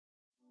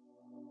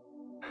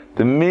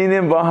The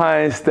meaning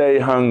behind stay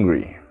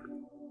hungry.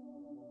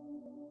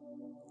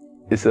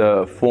 It's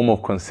a form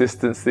of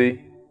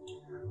consistency,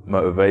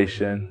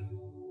 motivation,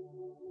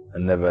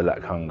 and never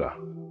lack hunger.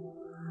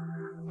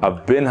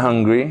 I've been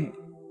hungry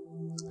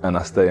and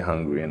I stay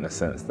hungry in the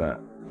sense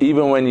that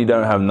even when you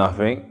don't have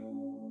nothing,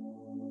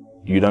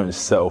 you don't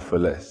settle for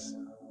less.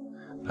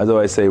 As I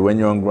always say, when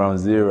you're on ground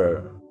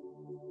zero,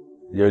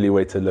 the only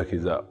way to look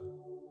is up.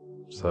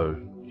 So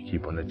you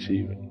keep on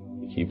achieving,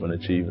 you keep on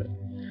achieving.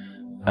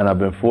 And I've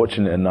been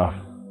fortunate enough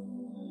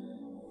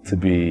to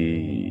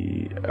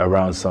be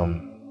around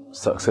some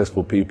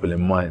successful people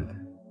in mind.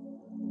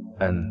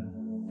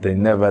 And they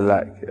never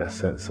lack a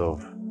sense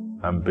of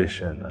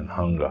ambition and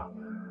hunger.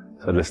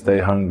 So to stay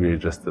hungry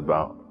is just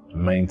about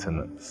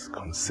maintenance,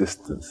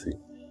 consistency,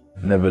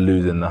 never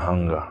losing the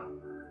hunger,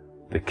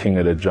 the king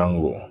of the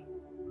jungle,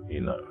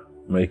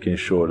 making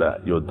sure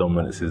that your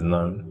dominance is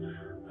known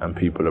and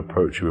people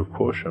approach you with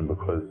caution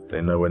because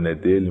they know when they're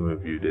dealing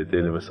with you, they're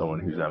dealing with someone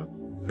who's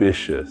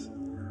ambitious,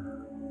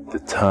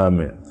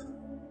 determined.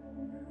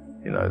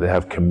 They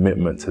have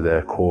commitment to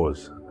their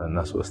cause, and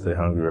that's what stay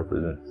hungry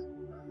represents.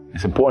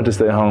 It's important to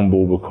stay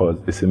humble because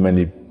it's in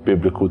many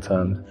biblical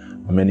terms.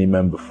 Many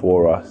men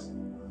before us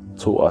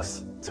taught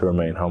us to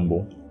remain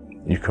humble.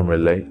 You can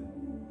relate.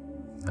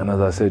 And as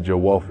I said, your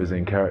wealth is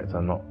in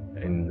character, not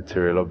in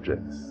material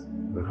objects,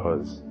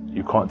 because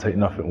you can't take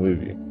nothing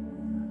with you.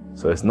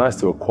 So it's nice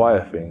to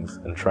acquire things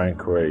and try and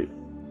create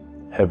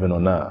heaven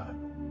on earth.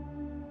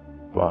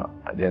 But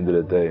at the end of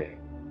the day,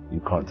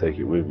 you can't take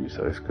it with you.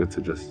 So it's good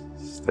to just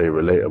stay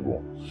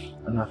relatable.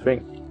 And I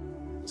think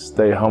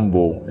stay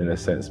humble, in a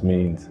sense,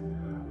 means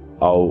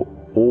I'll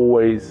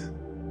always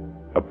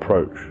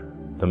approach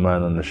the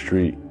man on the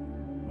street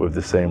with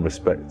the same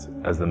respect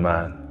as the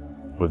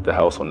man with the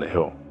house on the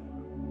hill.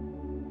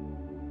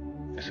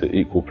 It's an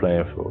equal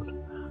playing field.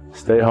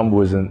 Stay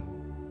humble isn't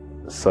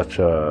such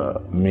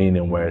a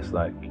meaning where it's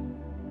like,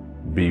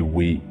 be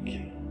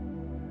weak,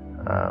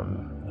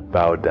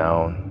 bow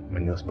down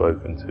when you're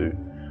spoken to.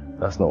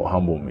 That's not what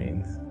humble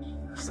means.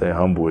 Stay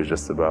humble is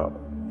just about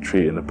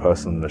treating the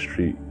person on the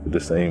street with the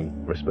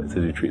same respect as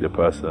you treat the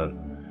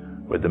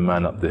person with the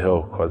man up the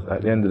hill. Because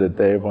at the end of the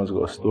day, everyone's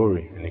got a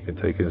story and you can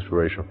take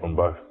inspiration from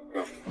both.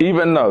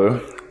 Even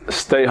though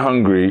stay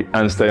hungry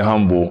and stay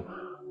humble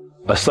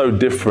are so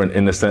different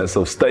in the sense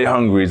of stay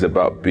hungry is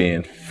about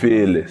being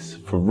fearless,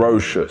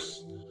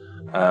 ferocious,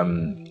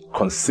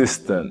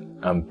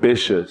 consistent,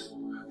 ambitious.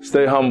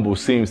 Stay humble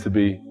seems to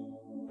be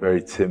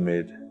very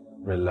timid,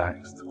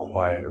 relaxed,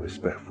 quiet,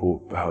 respectful,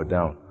 bow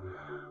down.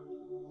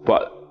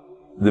 But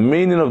the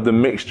meaning of the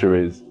mixture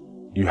is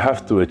you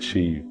have to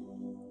achieve,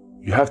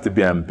 you have to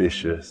be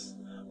ambitious,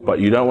 but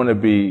you don't want to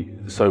be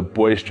so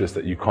boisterous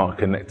that you can't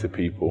connect to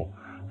people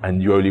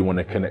and you only want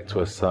to connect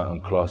to a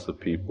certain class of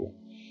people.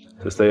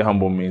 To stay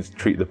humble means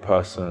treat the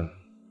person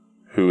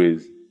who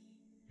is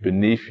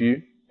beneath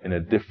you in a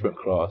different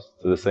class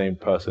to the same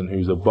person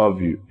who's above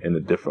you in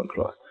a different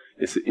class.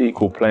 It's an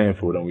equal playing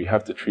field and we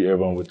have to treat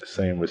everyone with the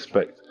same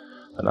respect.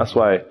 And that's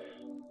why,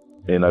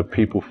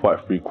 people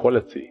fight for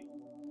equality.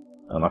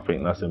 And I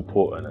think that's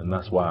important. And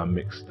that's why I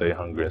mix stay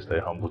hungry and stay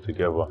humble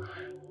together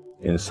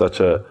in such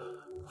a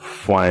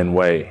fine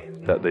way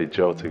that they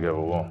gel together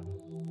well.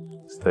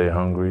 Stay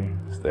hungry,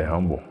 stay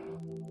humble.